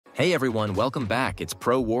Hey everyone, welcome back. It's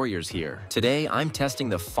Pro Warriors here. Today, I'm testing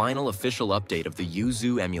the final official update of the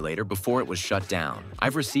Yuzu emulator before it was shut down.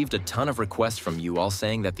 I've received a ton of requests from you all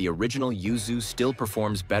saying that the original Yuzu still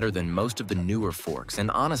performs better than most of the newer forks,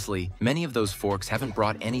 and honestly, many of those forks haven't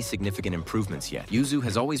brought any significant improvements yet. Yuzu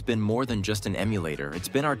has always been more than just an emulator. It's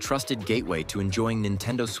been our trusted gateway to enjoying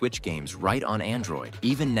Nintendo Switch games right on Android.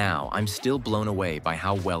 Even now, I'm still blown away by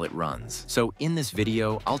how well it runs. So in this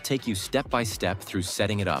video, I'll take you step by step through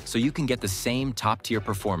setting it up so you can get the same top-tier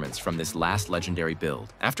performance from this last legendary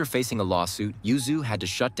build. After facing a lawsuit, Yuzu had to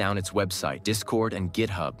shut down its website, Discord, and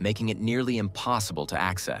GitHub, making it nearly impossible to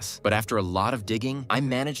access. But after a lot of digging, I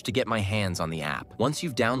managed to get my hands on the app. Once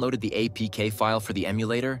you've downloaded the APK file for the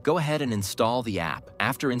emulator, go ahead and install the app.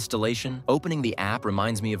 After installation, opening the app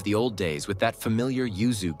reminds me of the old days with that familiar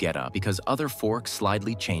Yuzu getup because other forks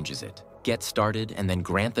slightly changes it. Get started and then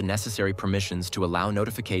grant the necessary permissions to allow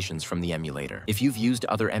notifications from the emulator. If you've used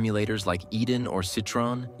other emulators like Eden or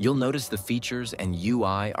Citron, you'll notice the features and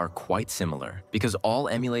UI are quite similar because all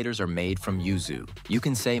emulators are made from Yuzu. You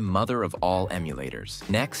can say mother of all emulators.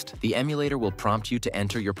 Next, the emulator will prompt you to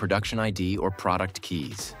enter your production ID or product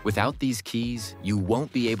keys. Without these keys, you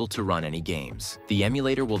won't be able to run any games. The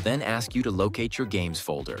emulator will then ask you to locate your games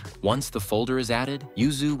folder. Once the folder is added,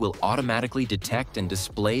 Yuzu will automatically detect and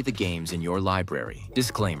display the games in your library.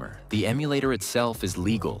 Disclaimer: the emulator itself is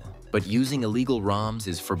legal, but using illegal ROMs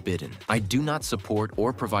is forbidden. I do not support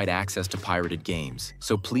or provide access to pirated games,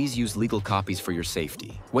 so please use legal copies for your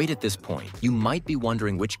safety. Wait, at this point, you might be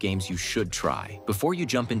wondering which games you should try. Before you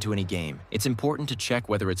jump into any game, it's important to check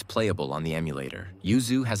whether it's playable on the emulator.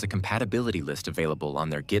 Yuzu has a compatibility list available on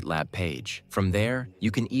their GitLab page. From there, you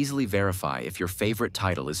can easily verify if your favorite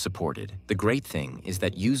title is supported. The great thing is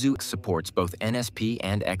that Yuzu supports both NSP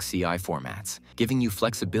and XCI formats, giving you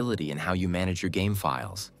flexibility in how you manage your game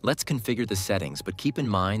files. Let's configure the settings, but keep in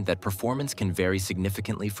mind that performance can vary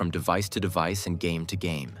significantly from device to device and game to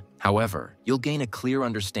game. However, you'll gain a clear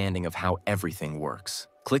understanding of how everything works.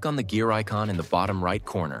 Click on the gear icon in the bottom right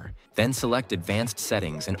corner, then select Advanced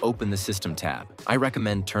Settings and open the System tab. I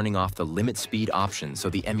recommend turning off the limit speed option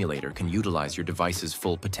so the emulator can utilize your device's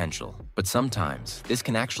full potential. But sometimes, this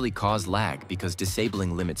can actually cause lag because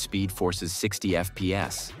disabling limit speed forces 60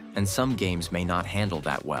 FPS, and some games may not handle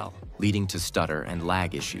that well, leading to stutter and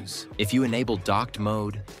lag issues. If you enable docked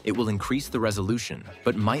mode, it will increase the resolution,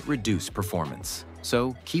 but might reduce performance.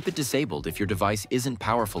 So keep it disabled if your device isn't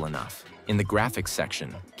powerful enough. In the graphics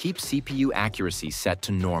section, keep CPU accuracy set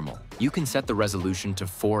to normal. You can set the resolution to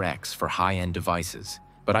 4x for high-end devices,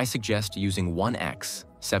 but I suggest using 1x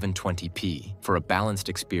 720p for a balanced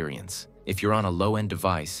experience. If you're on a low-end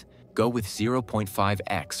device, go with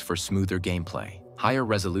 0.5x for smoother gameplay. Higher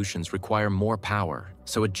resolutions require more power,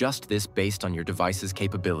 so adjust this based on your device's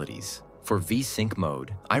capabilities. For V-Sync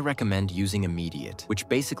mode, I recommend using immediate, which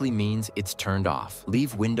basically means it's turned off.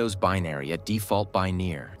 Leave Windows binary at default by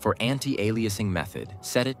near. For anti-aliasing method,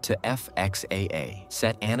 set it to FXAA.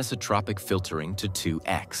 Set anisotropic filtering to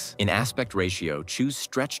 2x. In aspect ratio, choose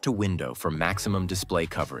stretch to window for maximum display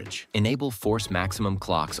coverage. Enable force maximum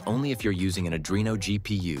clocks only if you're using an Adreno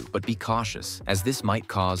GPU, but be cautious, as this might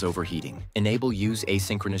cause overheating. Enable use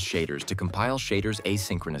asynchronous shaders to compile shaders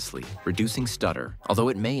asynchronously, reducing stutter, although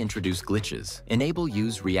it may introduce glitches. Enable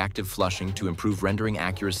use reactive flushing to improve rendering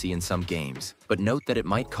accuracy in some games, but note that it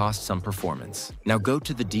might cost some performance. Now go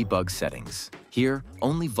to the debug settings. Here,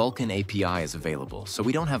 only Vulkan API is available, so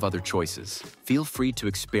we don't have other choices. Feel free to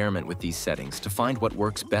experiment with these settings to find what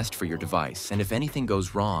works best for your device, and if anything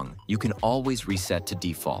goes wrong, you can always reset to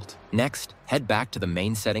default. Next, head back to the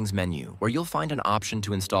main settings menu, where you'll find an option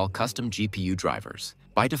to install custom GPU drivers.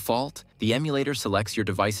 By default, the emulator selects your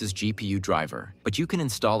device's GPU driver, but you can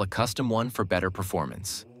install a custom one for better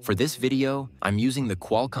performance. For this video, I'm using the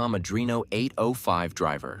Qualcomm Adreno 805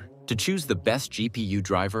 driver. To choose the best GPU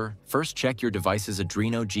driver, first check your device's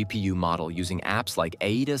Adreno GPU model using apps like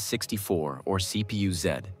AIDA64 or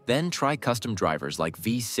CPU-Z. Then try custom drivers like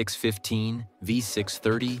V615,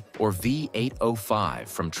 V630, or V805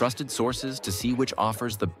 from trusted sources to see which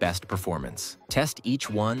offers the best performance. Test each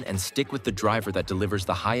one and stick with the driver that delivers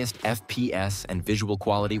the highest FPS and visual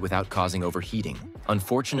quality without causing overheating.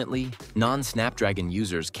 Unfortunately, non-Snapdragon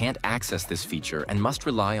users can't access this feature and must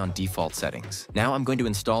rely on default settings. Now I'm going to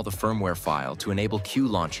install the firmware file to enable Q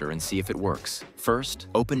Launcher and see if it works. First,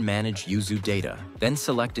 open Manage Yuzu Data, then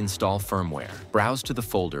select Install Firmware. Browse to the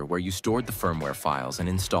folder where you stored the firmware files and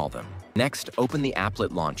install them. Next, open the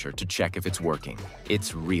Applet Launcher to check if it's working.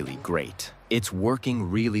 It's really great. It's working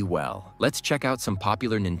really well. Let's check out some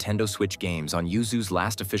popular Nintendo Switch games on Yuzu's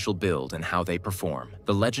last official build and how they perform.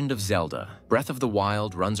 The Legend of Zelda. Breath of the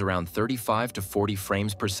Wild runs around 35 to 40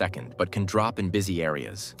 frames per second, but can drop in busy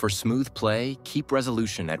areas. For smooth play, keep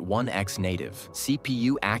resolution at 1x native,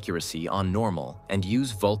 CPU accuracy on normal, and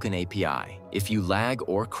use Vulkan API. If you lag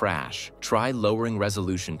or crash, try lowering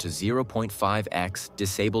resolution to 0.5x,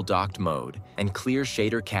 disable docked mode, and clear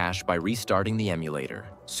shader cache by restarting the emulator.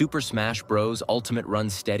 Super Smash Bros. Ultimate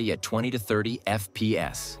runs steady at 20 to 30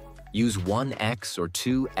 FPS. Use 1x or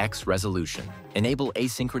 2x resolution. Enable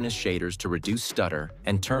asynchronous shaders to reduce stutter,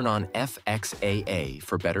 and turn on FXAA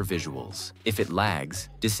for better visuals. If it lags,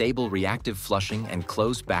 disable reactive flushing and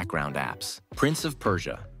close background apps. Prince of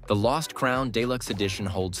Persia. The Lost Crown Deluxe Edition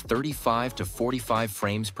holds 35 to 45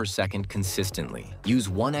 frames per second consistently. Use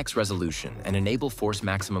 1x resolution and enable force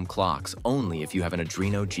maximum clocks only if you have an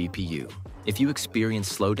Adreno GPU. If you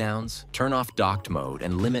experience slowdowns, turn off docked mode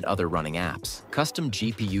and limit other running apps. Custom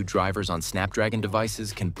GPU drivers on Snapdragon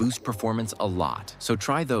devices can boost performance a lot, so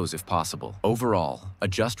try those if possible. Overall,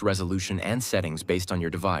 adjust resolution and settings based on your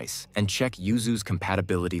device, and check Yuzu's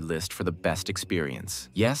compatibility list for the best experience.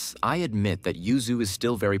 Yes, I admit that Yuzu is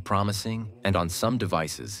still very promising, and on some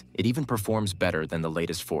devices, it even performs better than the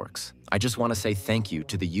latest forks. I just want to say thank you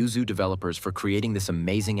to the Yuzu developers for creating this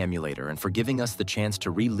amazing emulator and for giving us the chance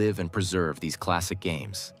to relive and preserve these classic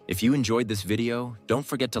games. If you enjoyed this video, don't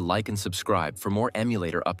forget to like and subscribe for more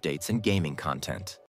emulator updates and gaming content.